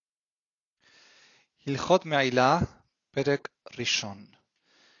הלכות מעילה, פרק ראשון.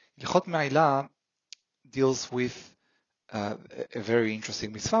 הלכות מעילה deals with a very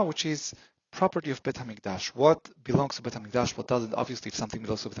interesting mitzvah, which is property of Bet HaMikdash. What belongs to Bet HaMikdash, what doesn't? Obviously, if something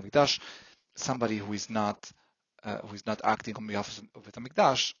belongs to Bet HaMikdash, somebody who is not acting on behalf of Bet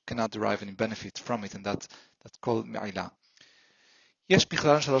HaMikdash cannot derive any benefit from it, and that's called מעילה. יש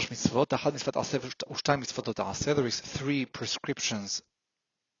בכללן שלוש מצוות, אחת מצוות עשה ושתיים מצוות לא תעשה. There is three prescriptions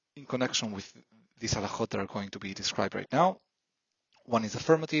in connection with these halachot that are going to be described right now. One is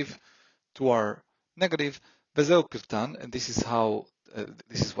affirmative, two are negative, וזהו פרטן, and this is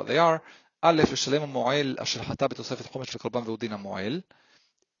what they are. א', לשלם המועל אשר חטא בתוספת חומש וקורבן והוא דין המועל.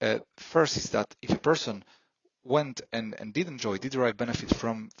 First is that if a person went and did derive benefit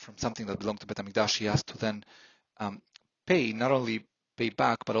from something that belonged to Bet HaMikdash, he has to then pay, not only pay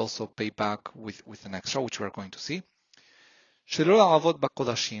back, but also pay back with an extra, which we are going to see. שלא לעבוד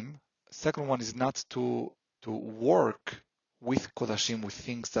בקודשים. Second one is not to work with kodashim, with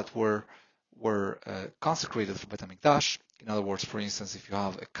things that were consecrated for Bet HaMikdash. In other words, for instance, if you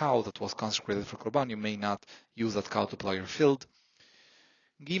have a cow that was consecrated for korban, you may not use that cow to plow your field.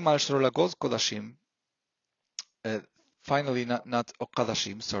 Gimal שלא לגוז kodashim. Finally, not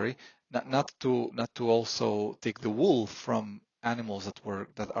to also take the wool from animals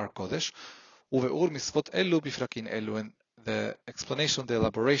that are kodesh. ובאור מצוות אלו בפרקין אלו, and the explanation, the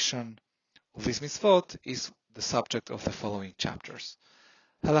elaboration of these mitzvot is the subject of the following chapters.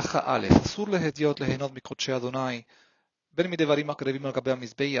 הלכה א', אסור להדיוט ליהנות מקודשי אדוני, בין מדברים הקרבים על גבי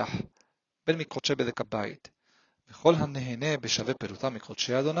המזבח, בין מקודשי בדק הבית, וכל הנהנה בשווה פרוטה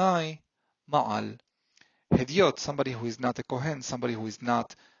מקודשי אדוני, מעל. Hediot, somebody who is not a Kohen, somebody who is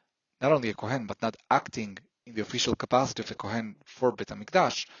not only a Kohen, but not acting in the official capacity of a Kohen for Bet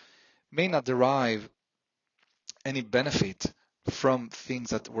HaMikdash, may not derive any benefit from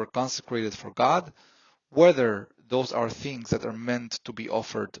things that were consecrated for God, whether those are things that are meant to be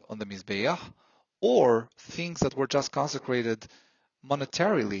offered on the Mizbeach, or things that were just consecrated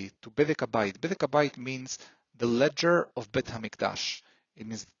monetarily to Bedek Habayit. Bedek Habayit means the ledger of Bet HaMikdash. It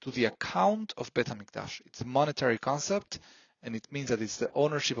means to the account of Bet HaMikdash. It's a monetary concept, and it means that it's the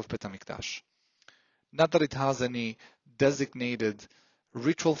ownership of Bet HaMikdash. Not that it has any designated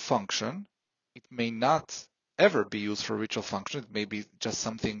ritual function. It may not ever be used for ritual function. It may be just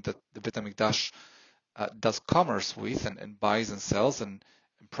something that the Bet HaMikdash does commerce with and buys and sells and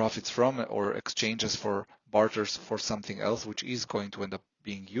profits from, or exchanges for barters for something else, which is going to end up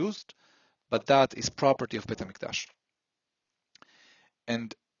being used. But that is property of Bet HaMikdash.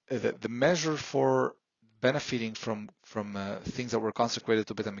 And the measure for benefiting from things that were consecrated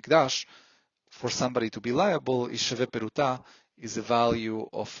to Bet HaMikdash, for somebody to be liable, is sheve peruta, is the value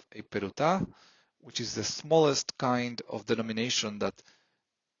of a peruta, which is the smallest kind of denomination that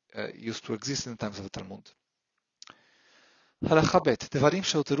used to exist in the times of the Talmud. הלכה ב' דברים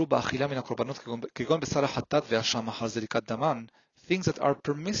שהותרו באכילה מן הקורבנות כגון בשר החטאת והאשם אחר זריקת דמן, things that are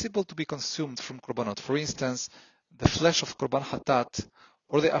permissible to be consumed from korbanot. For instance, the flesh of korban hatat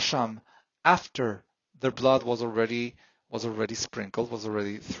or the asham after their blood was already sprinkled, was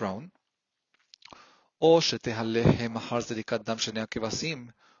already thrown. או שתהלהם אחר זריקת דם שני הכבשים,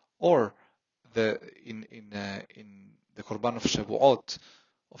 or in the korban of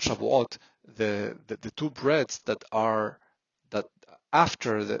Shavuot, the two breads that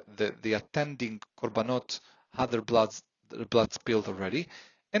after the attending korbanot had their blood spilled already,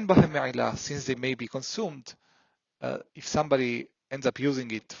 and bahem me'ila, since they may be consumed, if somebody ends up using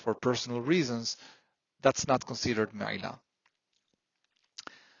it for personal reasons, that's not considered me'ila.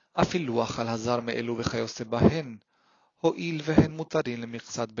 אפילו אכל הזר מאלו וכיוצא בהן, הואיל והן מותרים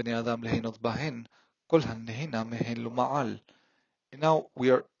למקצת בני אדם ליהנות בהן, כל הנהנה מהן לא מעל. And now we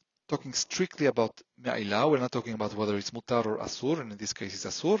are talking strictly about me'ila. We're not talking about whether it's mutar or asur, and in this case it's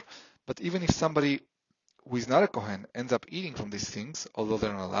asur. But even if somebody who is not a Kohen ends up eating from these things, although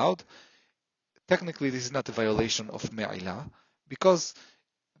they're not allowed, technically this is not a violation of me'ila, because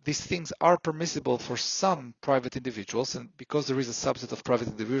these things are permissible for some private individuals, and because there is a subset of private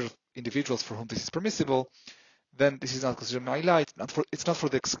individuals for whom this is permissible, then this is not considered me'ila. It's not for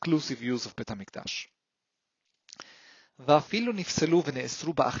the exclusive use of Bet HaMikdash. ואפילו נפסלו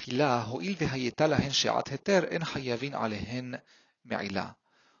ונאסרו באכילה, הואיל והייתה להן שעת היתר, אין חייבים עליהן מעילה.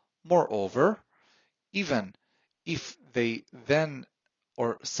 Moreover, even if they then,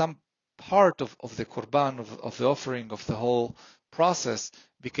 or some part of the korban, of the offering, of the whole process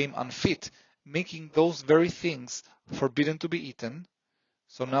became unfit, making those very things forbidden to be eaten,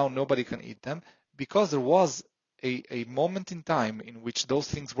 so now nobody can eat them, because there was a moment in time in which those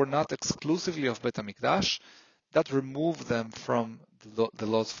things were not exclusively of Bet HaMikdash, that removed them from the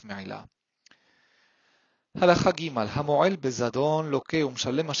laws of Me'ila. הלכה ג' המועל בזדון לוקה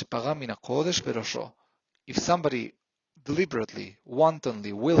ומשלם מה שפרע מן הקודש בראשו. If somebody deliberately,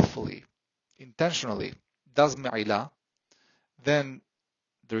 wantonly, willfully, intentionally does מעילה, then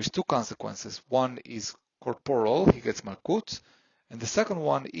there is two consequences. One is corporal, he gets malkut, and the second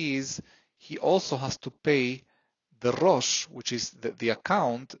one is he also has to pay the rosh, which is the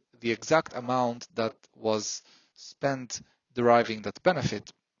account, the exact amount that was spent deriving that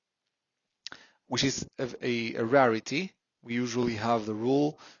benefit, which is a rarity. We usually have the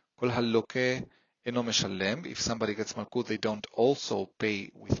rule, kol haloke eno meshalem. If somebody gets malkut, they don't also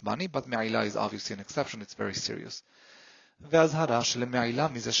pay with money, but me'ila is obviously an exception, it's very serious. והזהרה שלמעילה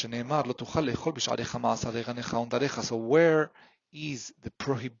מזה שנאמר לא תוכל לאכול בשעריך מעשר יגנך ונדריך. So where is the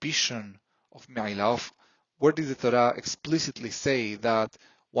prohibition of מעילה? Where did the Torah explicitly say that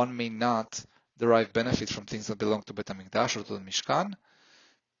one may not derive benefit from things that belong to Bet HaMikdash or to the Mishkan?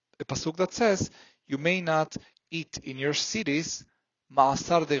 A pasuk that says you may not eat in your cities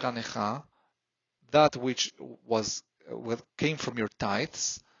ma'asar deganecha, that which came from your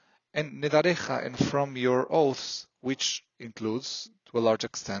tithes, and nedarecha, and from your oaths, which includes, to a large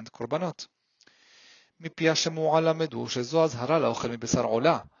extent, korbanot. מפי השמועה למדו שזו הזהרה לאוכל מבשר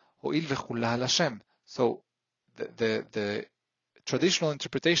עולה, הואיל וכולה להשם. So the traditional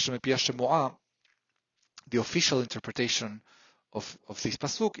interpretation, מפי השמועה, the official interpretation of this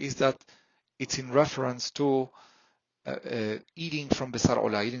pasuk is that it's in reference to eating from besar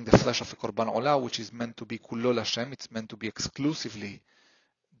ola, eating the flesh of a korban ola, which is meant to be kullo l'Hashem. It's meant to be exclusively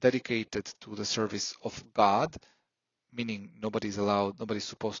dedicated to the service of God, meaning nobody's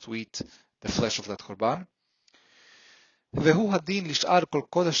supposed to eat the flesh of that korban. והוא הדין לשאר כל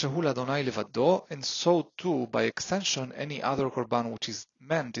קודש שהוא לאדוני לבדו, and so too, by extension, any other korban which is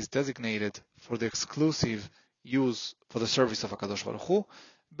designated for the exclusive use for the service of HaKadosh Baruch Hu,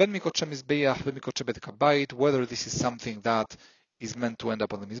 בין מקודשי מזבח ומקודשי בדק הבית, whether this is something that is meant to end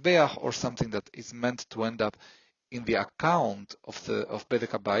up on the mizbeach or something that is meant to end up in the account of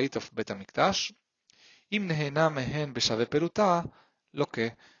בדק הבית, of בית המקדש. אם נהנה מהן בשווה פירוטה, לוקה.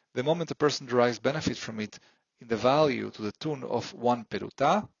 The moment a person derives benefit from it in the value to the tune of one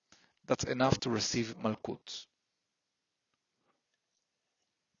peruta, that's enough to receive malkut.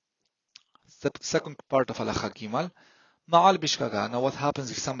 The second part of halacha gimal, ma'al bishkaga. Now what happens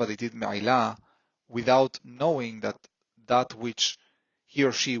if somebody did me'ila without knowing that which he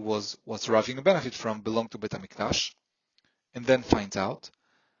or she was deriving a benefit from belonged to Bet HaMikdash, and then finds out,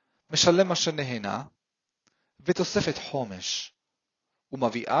 משלם אשר נהנה, ותוספת חומש,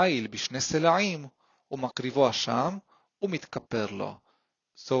 ומביא איל בשני סלעים, ומקריבו אשם, ומתכפר לו.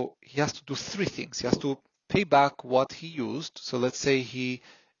 So he has to do three things. He has to pay back what he used. So let's say he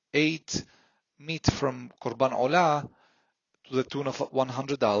ate meat from Korban Olah to the tune of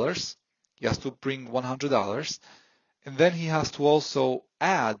 $100. He has to bring $100. And then he has to also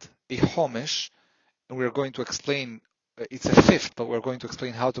add a homesh, and we're going to explain, it's a fifth, but we're going to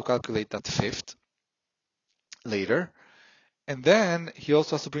explain how to calculate that fifth later. And then he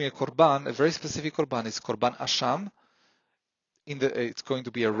also has to bring a korban, a very specific korban. It's korban asham. It's going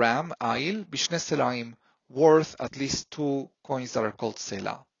to be a ram, ayil, bishne selaim, worth at least 2 coins that are called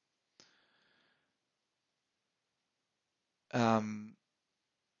sela.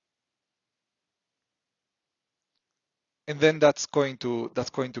 And then that's going to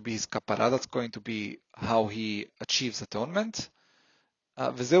be his kapara. That's going to be how he achieves atonement.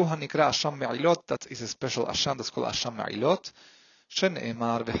 וזהו הנקרא אשם מעילות, that is a special אשם, that's called אשם מעילות,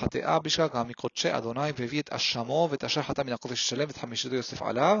 שנאמר וחטאה בשגגה מקודשי אדוני והביא את אשמו ואת אשר חטא מן הקודש שלם ואת חמישתו יוסף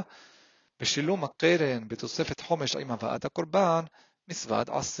עליו, בשילום הקרן בתוספת חומש עם הבאת הקורבן, מסווד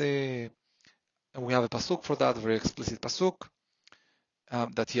עשה. And we have a pasuk for that, a very explicit pasuk,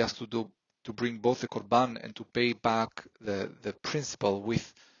 that he has to do to bring both the korban and to pay back the principal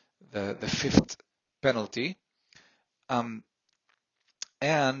with the fifth penalty.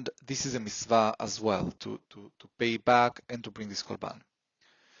 And this is a mitzvah as well, to pay back and to bring this korban.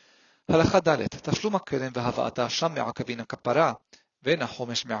 הלכה ד' תשלום הקרן והבאת האשם מעכבין הכפרה, ואין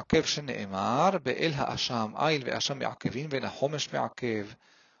החומש מעכב שנאמר, באל האשם איל ואשם מעכבין ואין החומש מעכב.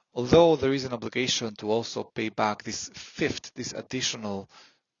 Although there is an obligation to also pay back this fifth, this additional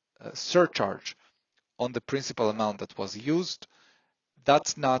surcharge on the principal amount that was used,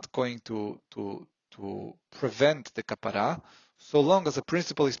 that's not going to prevent the kapara, so long as the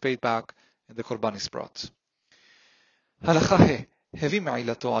principal is paid back and the korban is brought. הלכה ה' הביא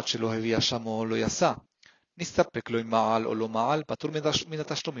מעילתו עד שלא הביא אשמו לא יסע. נסתפק לו אם מעל או לא מעל, פטור מן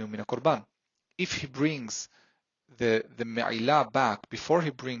התשלומים ומן הקורבן. If he brings the מעילה back before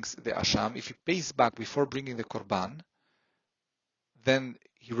he brings the asham, if he pays back before bringing the korban, then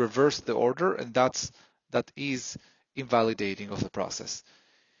he reversed the order, and that's that is invalidating of the process.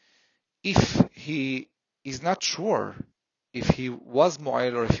 If he is not sure if he was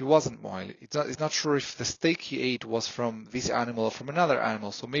mu'ayl or if he wasn't mu'ayl, he's not sure if the steak he ate was from this animal or from another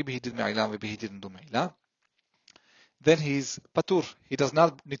animal, so maybe he did me'ilah, maybe he didn't do me'ilah, then he's patur. He does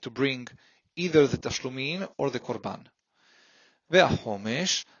not need to bring either the tashlumin or the korban.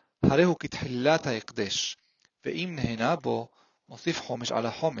 והחומש, הרי הוא כתחילת ההקדש, ואם נהנה בו, מוסיף חומש על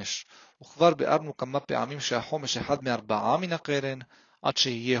החומש, וכבר ביארנו כמה פעמים שהחומש אחד מארבעה מן הקרן, עד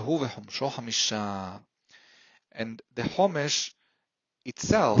שיהיה הוא וחומשו חמישה. And the homesh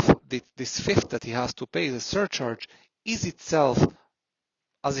itself, this fifth that he has to pay, the surcharge, is itself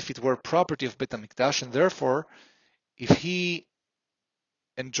as if it were property of Bet HaMikdash, and therefore, if he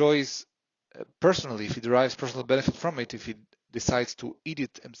enjoys personally, if he derives personal benefit from it, if he decides to eat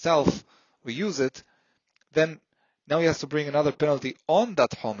it himself or use it, then now he has to bring another penalty on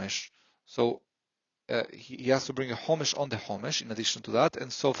that homesh. So he has to bring a homesh on the homesh in addition to that,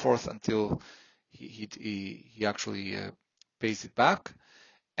 and so forth until he actually pays it back.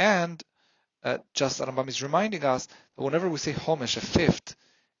 And just Rambam is reminding us that whenever we say homesh, a fifth,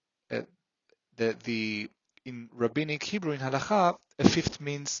 in rabbinic Hebrew, in halacha, a fifth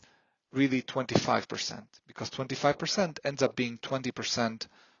means really 25%, because 25% ends up being 20%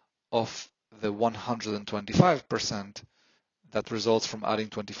 of the 125% that results from adding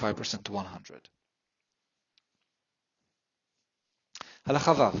 25% to 100.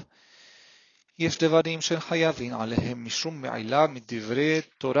 הלכה ו' יש דברים שחייבים עליהם משום מעילה מדברי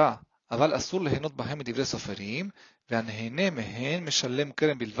תורה, אבל אסור ליהנות בהם מדברי סופרים, והנהנה מהן משלם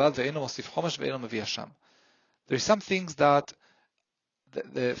קרן בלבד ואינו מוסיף חומש ואינו מביא אשם. There are some things that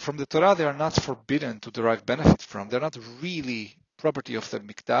from the Torah they are not forbidden to derive benefit from. They're not really property of the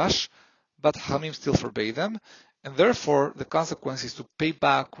Mikdash, but Hamim still forbade them, and therefore the consequence is to pay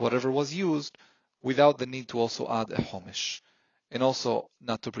back whatever was used without the need to also add a homesh, and also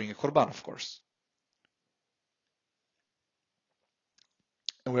not to bring a korban, of course.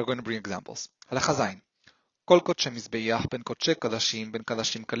 And we're going to bring examples. הלכה ז' כל קודשי מזבח בין קודשי קדשים בין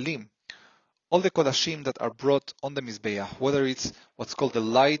קדשים קלים. All the kodashim that are brought on the Mizbeach, whether it's what's called the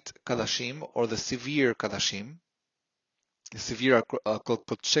light kadashim or the severe kadashim. The severe are called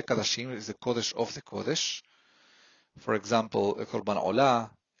Kodesh Kadashim, is the Kodesh of the Kodesh. For example, a Korban Olah,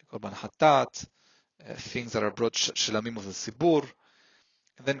 a Korban Hatat, things that are brought Shelamim of the Sibur.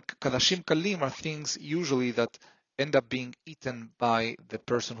 And then Kadashim Kalim are things usually that end up being eaten by the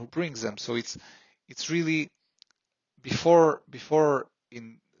person who brings them. So it's really before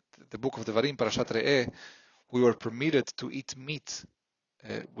in the book of Devarim, Parashat Re'eh, we were permitted to eat meat,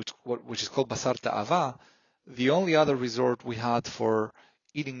 which is called Basar Ta'ava. The only other resort we had for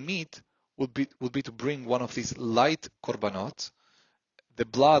eating meat would be to bring one of these light korbanot. The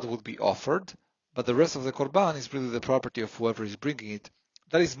blood would be offered, but the rest of the korban is really the property of whoever is bringing it.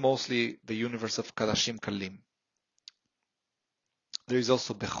 That is mostly the universe of Kadashim Kalim. There is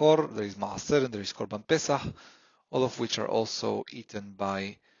also Bechor, there is Maaser, and there is Korban Pesach, all of which are also eaten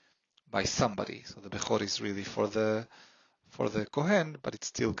by somebody. So the Bechor is really for the Kohen, but it's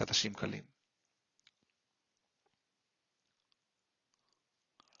still Kadashim Kalim.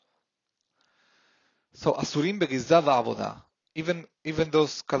 So Asurim Begiza va'avoda. Even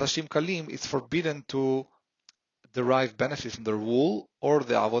those Kadashim Kalim, it's forbidden to derive benefit from their wool or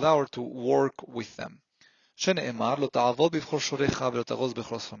the avodah, or to work with them. שנאמר לא תעבוד בבחור שורך ולא תאחוז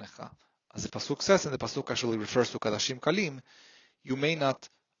בבחור שונאך. As the pasuk says, and the pasuk actually refers to Kadashim Kalim, you may not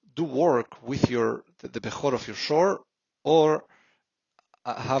do work with the bechor of your shore, or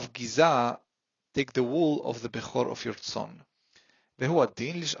have giza take the wool of the bechor of your tzon. והוא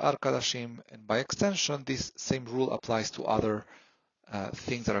הדין לשאר קדשים, and by extension this same rule applies to other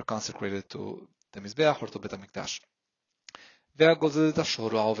things that are consecrated to the Mizbeach or to Bet HaMikdash. והגוזל את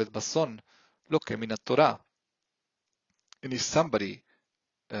השור העובד בצאן, לוקה מן התורה. And if somebody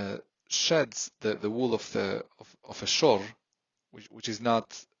sheds the wool of a shor, which is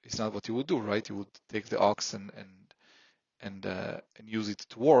not what you would do, right? You would take the ox and use it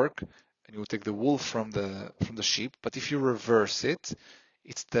to work, and you would take the wool from the sheep. But if you reverse it,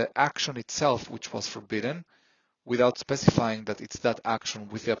 it's the action itself which was forbidden, without specifying that it's that action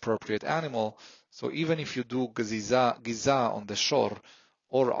with the appropriate animal. So even if you do giza on the shor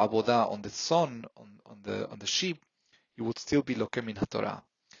or aboda on the tzon, on the sheep, you would still be loke min haTorah.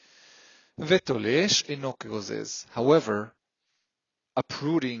 Vetolesh eno kegozez. However,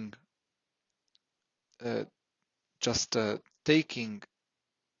 uprooting, just taking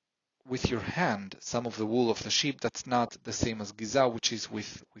with your hand some of the wool of the sheep, that's not the same as giza, which is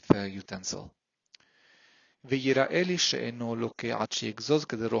with a utensil. ויראה לי שאינו לוקה עד שיגזוז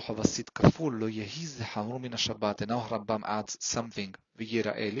כדי רוחב הסית כפול, לא יהי זה חמור מן השבת. And now Rambam adds something,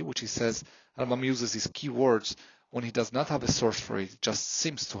 ויראה לי, which he says, Rambam uses these key words when he does not have a source for it, it just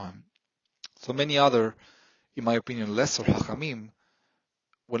seems to him. So many other, in my opinion, lesser hachamim,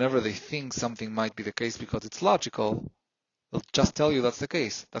 whenever they think something might be the case because it's logical, they'll just tell you that's the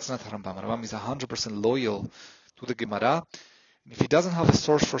case. That's not Rambam. Rambam is 100% loyal to the Gemara. And if he doesn't have a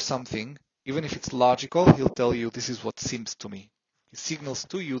source for something, even if it's logical, he'll tell you this is what seems to me. He signals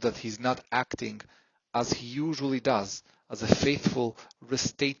to you that he's not acting as he usually does, as a faithful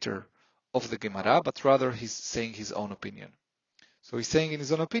restater of the Gemara, but rather he's saying his own opinion. So he's saying in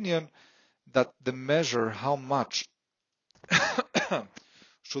his own opinion that the measure how much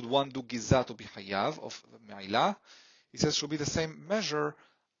should one do gizah to be hayav of me'ilah, he says should be the same measure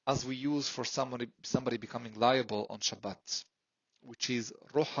as we use for somebody becoming liable on Shabbat, which is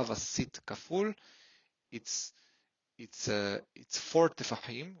rohav asit kaful. It's 4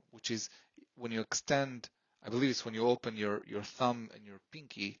 tefahim, which is when you extend, I believe it's when you open your thumb and your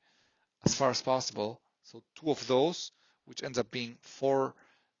pinky as far as possible. So 2 of those, which ends up being 4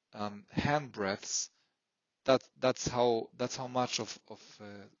 hand breadths. That's how much of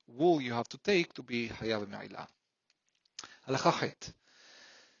wool you have to take to be hayav me'ilah. הלכה ח'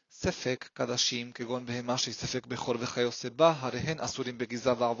 ספק קדשים כגון בהמה שהיא ספק בכור וכיוצא בה, הרי הן אסורים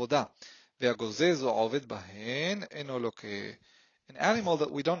בגזרה ועבודה, והגוזז או עובד בהן אינו לוקה. An animal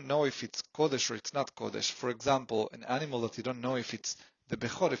that we don't know if it's kodesh or it's not kodesh. For example, an animal that you don't know if it's the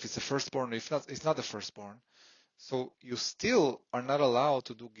bechor, if it's the firstborn, or if not, it's not the firstborn. So you still are not allowed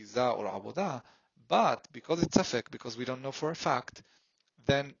to do giza or avodah, but because it's safek, because we don't know for a fact,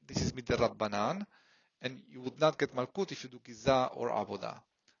 then this is midrabbanan, and you would not get malkut if you do giza or avodah.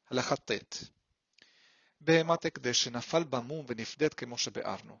 הלכה ט' בהמת הקדש שנפל במום ונפדית כמו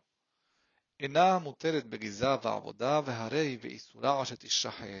שבארנו. אינה מותרת בגיזה ועבודה, והרי ואיסורה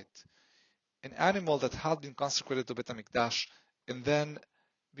שתשחט. An animal that had been consecrated to Bet HaMikdash and then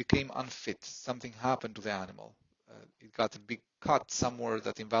became unfit. Something happened to the animal. It got a big cut somewhere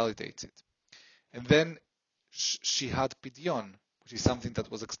that invalidates it. And then she had pidyon, which is something that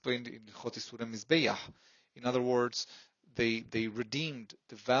was explained in Chot Isurim Mizbeach. In other words, they redeemed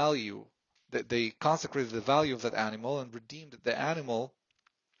the value, they consecrated the value of that animal and redeemed the animal,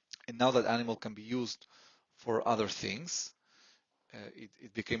 and now that animal can be used for other things.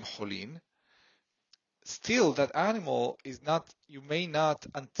 It became cholin. Still, that animal is not, you may not,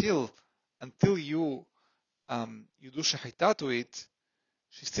 until you do shechita to it,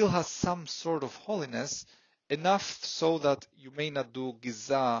 she still has some sort of holiness, enough so that you may not do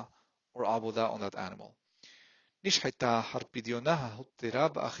giza or avodah on that animal. נשחטה אחר פדיונה הותרה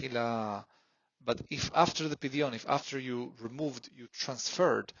באכילה. But if after the pidyon, if after you removed, you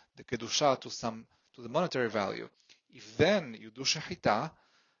transferred the kedusha to the monetary value, if then you do shechita,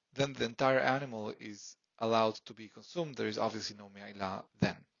 then the entire animal is allowed to be consumed. There is obviously no me'ilah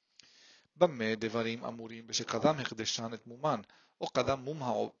then. במה דברים אמורים בשקדם הקדשן את מומן, או קדם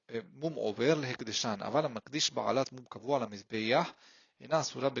מום עובר להקדשן, אבל המקדיש בעלת מום קבוע למזבח, אינה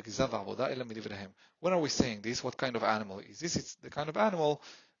אסורה בגזרה ועבודה אלא מדבריהם. When are we saying this? What kind of animal is this? It's the kind of animal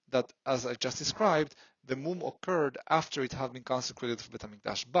that, as I just described, the mum occurred after it had been consecrated for Bet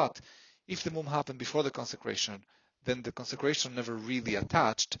HaMikdash. But if the mum happened before the consecration, then the consecration never really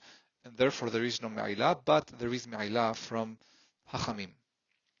attached, and therefore there is no me'ilah, but there is me'ilah from Hachamim.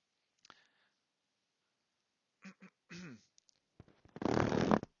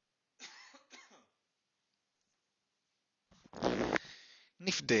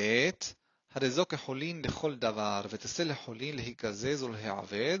 נפדית, הרי זו כחולין לכל דבר, ותעשה לחולין להיגזז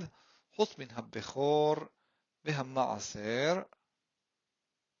ולהעבד, חוץ מן הבכור והמעשר.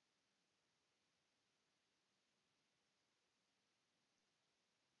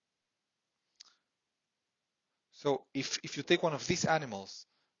 So if you take one of these animals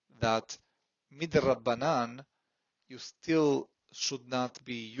that midrabbanan, you still should not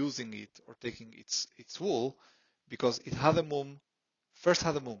be using it or taking its wool, because it had a mum, first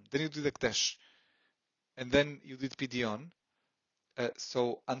had a mum, then you did ekdesh, and then you did pidyon.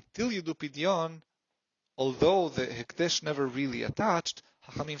 So until you do pidyon, although the hekdesh never really attached,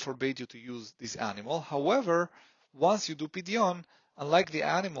 Hachamim forbade you to use this animal. However, once you do pidyon, unlike the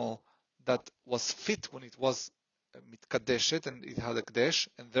animal that was fit when it was mitkadeshet and it had hekdesh,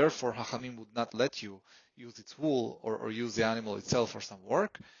 and therefore Hachamim would not let you use its wool or use the animal itself for some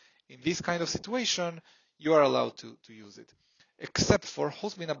work, in this kind of situation, you are allowed to use it. Except for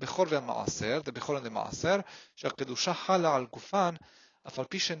חוץ מן הבכור והמעשר, the בכור and the מעשר, שהקדושה חלה על גופן, אף על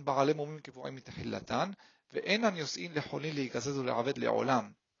פי שהן בעלי מומים קבועים מתחילתן, ואינן יוצאים לחולין להיגזז ולעבד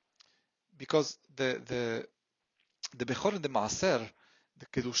לעולם. because the Bechor and the Maaser, the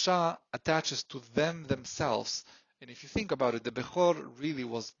Kedusha attaches to them themselves. And if you think about it, the Bechor really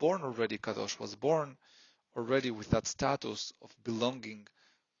was born already Kadosh, was born already with that status of belonging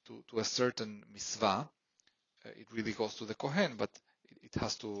to a certain mitzvah. It really goes to the Kohen, but it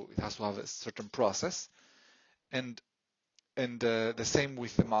has to have a certain process. And the same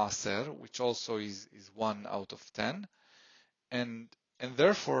with the Maaser, which also is 1 out of 10. And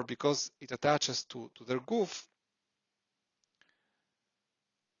therefore, because it attaches to their guf,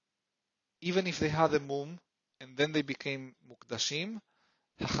 even if they had a mum and then they became mukdashim,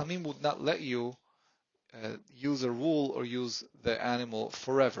 Hachamim would not let you use a wool or use the animal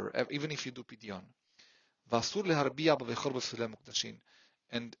forever, even if you do pidyon.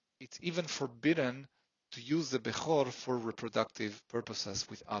 And it's even forbidden to use the bechor for reproductive purposes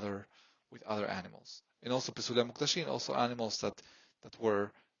with other animals. And also pesule mukdashin, also animals that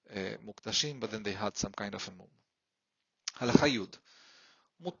were mukdashin, but then they had some kind of a mum. הלכה י'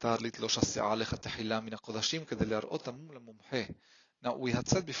 מותר לתלוש השיער לכתחילה מן הקודשים כדי להראות המום למומחה. Now we had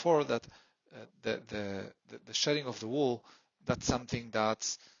said before that the shedding of the wool, that's something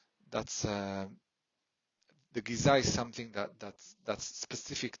that's the giza is something that's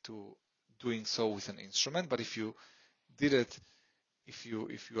specific to doing so with an instrument. But if you did it, if you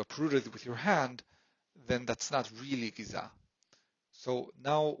uprooted it with your hand, then that's not really giza. So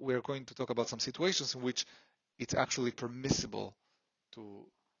now we're going to talk about some situations in which it's actually permissible to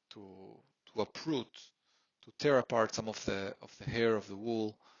uproot, to tear apart some of the hair of the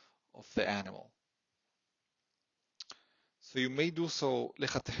wool of the animal. So you may do so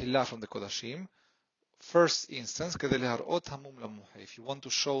lechatechila from the kodashim. First instance, כדי להראות המום למומחה. If you want to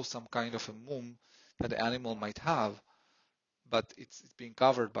show some kind of a mum that the animal might have, but it's being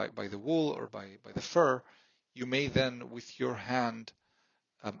covered by the wool or by the fur, you may then with your hand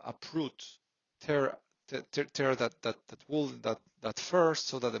uproot, tear that wool, that fur,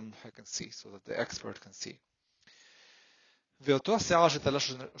 so that the mumha can see, so that the expert can see. ואותו השיער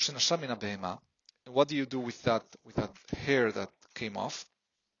שנשם מן הבהמה, what do you do with that hair that came off?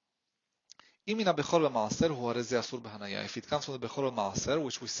 אם מן הבכור במעשר הוא הרי זה אסור בהניה. If it comes from the בכור במעשר,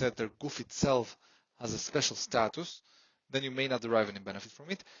 which we said their goof itself has a special status, then you may not derive any benefit from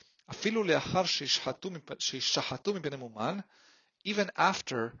it. אפילו לאחר שישחטו מפני מומן, even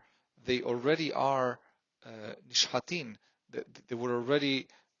after they already are nishhatin, they were already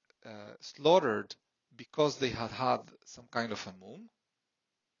slaughtered because they had some kind of a mum.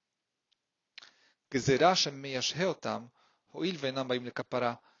 גזירה שמיישהה אותם, הואיל ואינם באים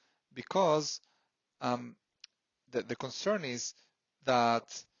לכפרה, because the concern is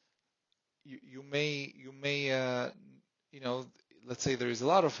that you may let's say there is a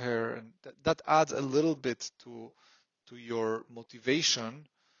lot of hair, and that adds a little bit to your motivation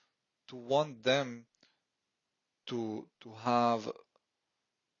to want them to have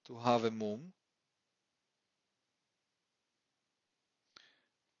a mum,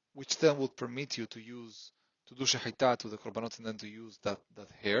 which then would permit you to do shechita to the korbanot and then to use that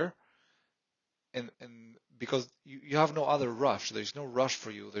hair, and because you have no other rush, there's no rush for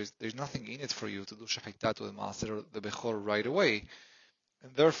you, there's nothing in it for you to do shechita to the maaser or the bechor right away,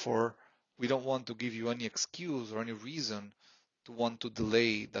 and therefore we don't want to give you any excuse or any reason to want to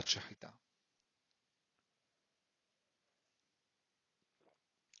delay that shechita.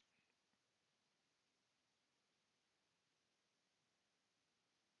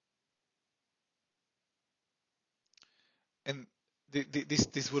 And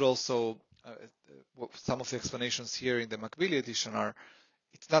this would also some of the explanations here in the Makbili edition are,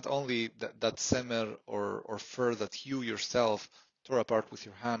 it's not only that semer or fur that you yourself tore apart with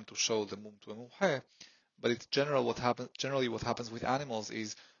your hand to show the mum to a mumhe, but it's generally what happens with animals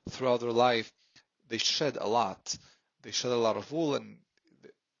is throughout their life they shed a lot. They shed a lot of wool, and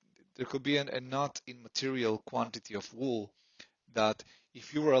there could be a not immaterial quantity of wool that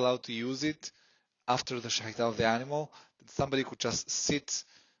if you were allowed to use it after the shechita of the animal, then somebody could just sit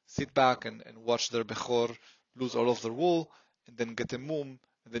back and watch their bechor lose all of their wool, and then get a mum,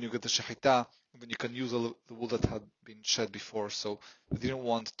 and then you get the shechita, and then you can use all the wool that had been shed before. So they didn't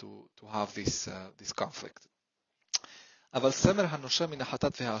want to have this conflict. אבל סמר הנושם מן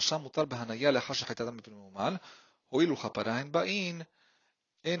החטאת והאשם מותר בהניה לאחר שחטאתם מפני מומן, הואיל וכפרה הן באין,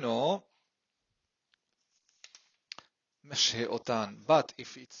 אינו משהה אותן. But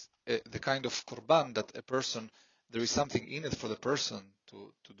if it's the kind of korban that a person, there is something in it for the person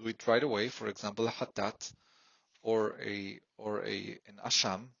to do it right away, for example a hatat or an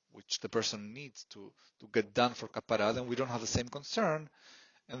asham, which the person needs to get done for kapara, then we don't have the same concern,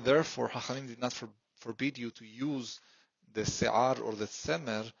 and therefore Hachamim did not forbid you to use the se'ar or the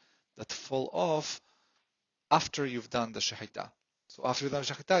semer that fall off after you've done the shechita. So after you've done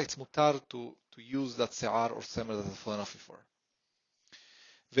shechita, it's mutar to use that se'ar or semer that has fallen off before.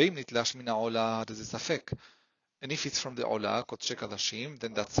 ואם נתלש מן העולה, זה ספק. And if it's from the עולה, קודשי קדשים,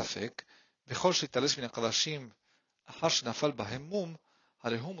 then that's ספק. וכל שיתלש מן הקדשים אחר שנפל בהם מום,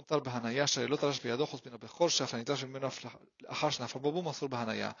 הרי הוא מותר בהניה שהרי לא תלש בידו חוץ מן הבכור שאף הנתלש ממנו אחר שנפל בו מום אסור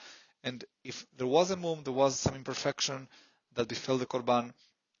בהניה. And if there was a mum, there was some imperfection that befell the korban,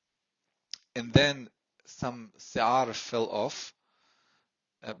 and then some se'ar fell off,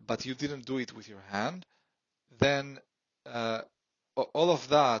 but you didn't do it with your hand, then all of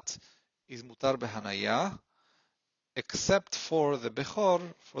that is mutar behanaya, except for the bechor,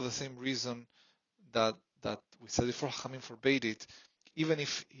 for the same reason that we said before, Chachamim forbade it. Even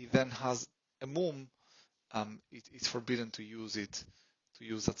if he then has a mum, it's forbidden to use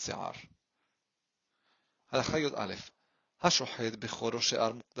that se'ar. הלכה י"א, השוחט בכור או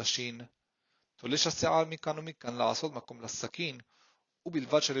שאר מוקדשין, תולש השיער מכאן ומכאן לעשות מקום לסכין,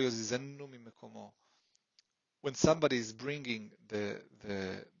 ובלבד שלא יזיזנו ממקומו. When somebody is bringing the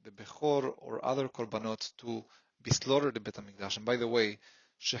bechor or other korbanot to be slaughtered in Bet HaMikdash, and by the way,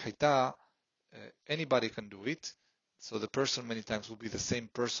 shechita, anybody can do it, so the person many times will be the same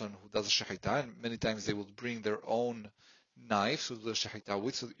person who does the shechita, and many times they will bring their own knife to do the shechita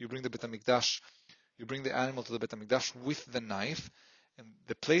with, so you bring the Bet HaMikdash, you bring the animal to the Bet HaMikdash with the knife, and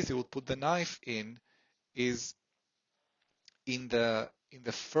the place you will put the knife in is in the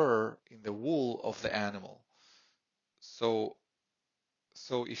fur, in the wool of the animal. So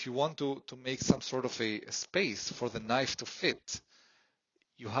if you want to make some sort of a space for the knife to fit,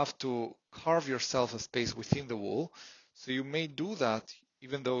 you have to carve yourself a space within the wool. So you may do that,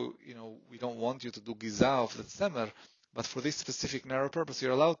 even though we don't want you to do giza of the tzemer, but for this specific narrow purpose,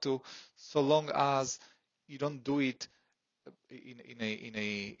 you're allowed to, so long as you don't do it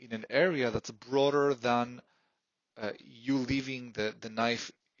in an area that's broader than you leaving the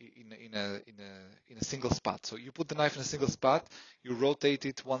knife in a single spot. So you put the knife in a single spot, you rotate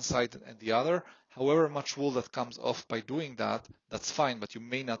it one side and the other. However much wool that comes off by doing that, that's fine, but you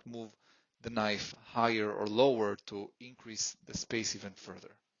may not move the knife higher or lower to increase the space even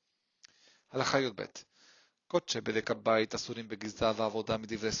further. הלכה י"ב, קודשי בדק הבית אסורים בגזרה ועבודה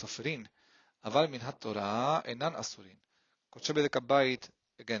מדברי סופרים, אבל מן התורה אינן אסורים. קודשי בדק הבית,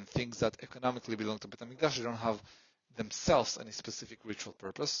 again, things that economically belong to Bet HaMikdash, they don't have themselves any specific ritual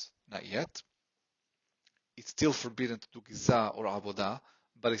purpose, not yet. It's still forbidden to do giza or avodah,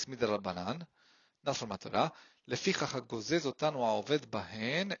 but it's mid'Rabbanan, not from התורה. לפיכך הגוזז אותנו העובד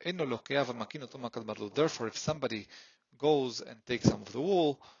בהן, אינו לוקח ומקין אותו מכת מרדות. Therefore, if somebody goes and takes some of the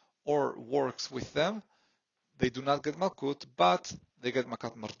wool or works with them, they do not get malkut, but they get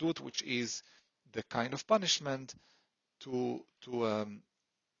makat mardut, which is the kind of punishment to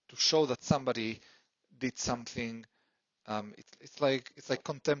show that somebody did something. It's like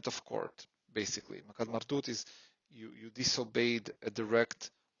contempt of court, basically. Makat mardut is you disobeyed a direct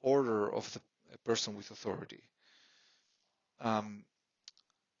order of a person with authority.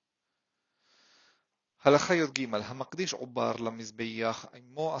 הלכה י"ג, המקדיש עובר למזבח,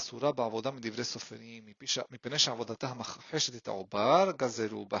 אמו אסורה בעבודה מדברי סופרים, מפני שעבודתה המכחשת את העובר,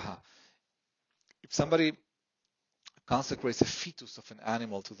 גזרו בה. If somebody consecrates a fetus of an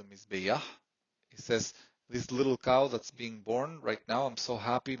animal to the mizbeach, he says, this little cow that's being born right now, I'm so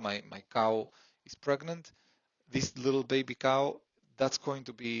happy, my cow is pregnant, this little baby cow, that's going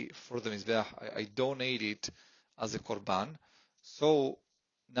to be for the mizbeach. I donate it as a korban. So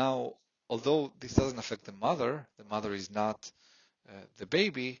now, although this doesn't affect the mother is not the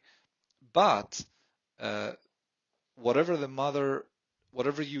baby, but whatever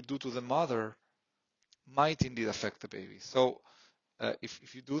you do to the mother might indeed affect the baby. So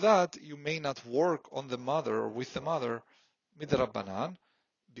if you do that, you may not work on the mother or with the mother mid'Rabbanan,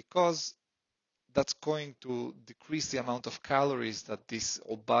 because that's going to decrease the amount of calories that this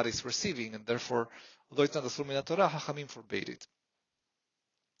obar is receiving, and therefore, although it's not asur min haTorah, Chachamim forbade it.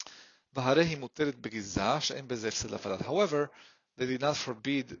 However, they did not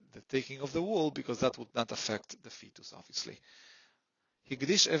forbid the taking of the wool because that would not affect the fetus, obviously.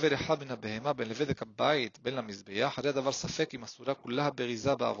 הקדיש עבר אחד מן הבהמה בין לבדק הבית בין למזבח, הרי הדבר ספק אם אסורה כולה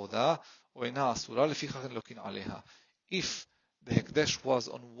בריזה בעבודה או אינה אסורה, לפיכך אין לוקין עליה. If the hekdesh was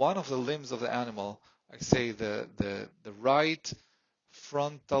on one of the limbs of the animal, I say the right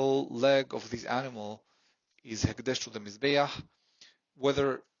frontal leg of this animal is hekdesh to the mizbeach,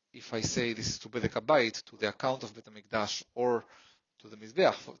 whether if I say this is to Bedek HaBayit, to the account of Bet HaMikdash, or to the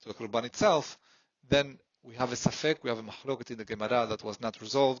Mizbeach, to the Korban itself, then we have a safek, we have a mahloket in the Gemara that was not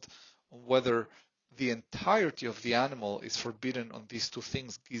resolved on whether the entirety of the animal is forbidden on these two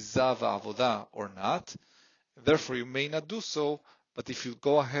things, giza va'avoda, or not. Therefore, you may not do so, but if you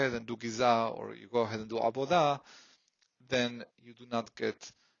go ahead and do giza, or you go ahead and do avoda, then you do not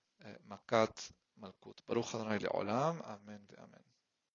get makat malkut. Baruch Adonai le'olam. Amen ve'amen.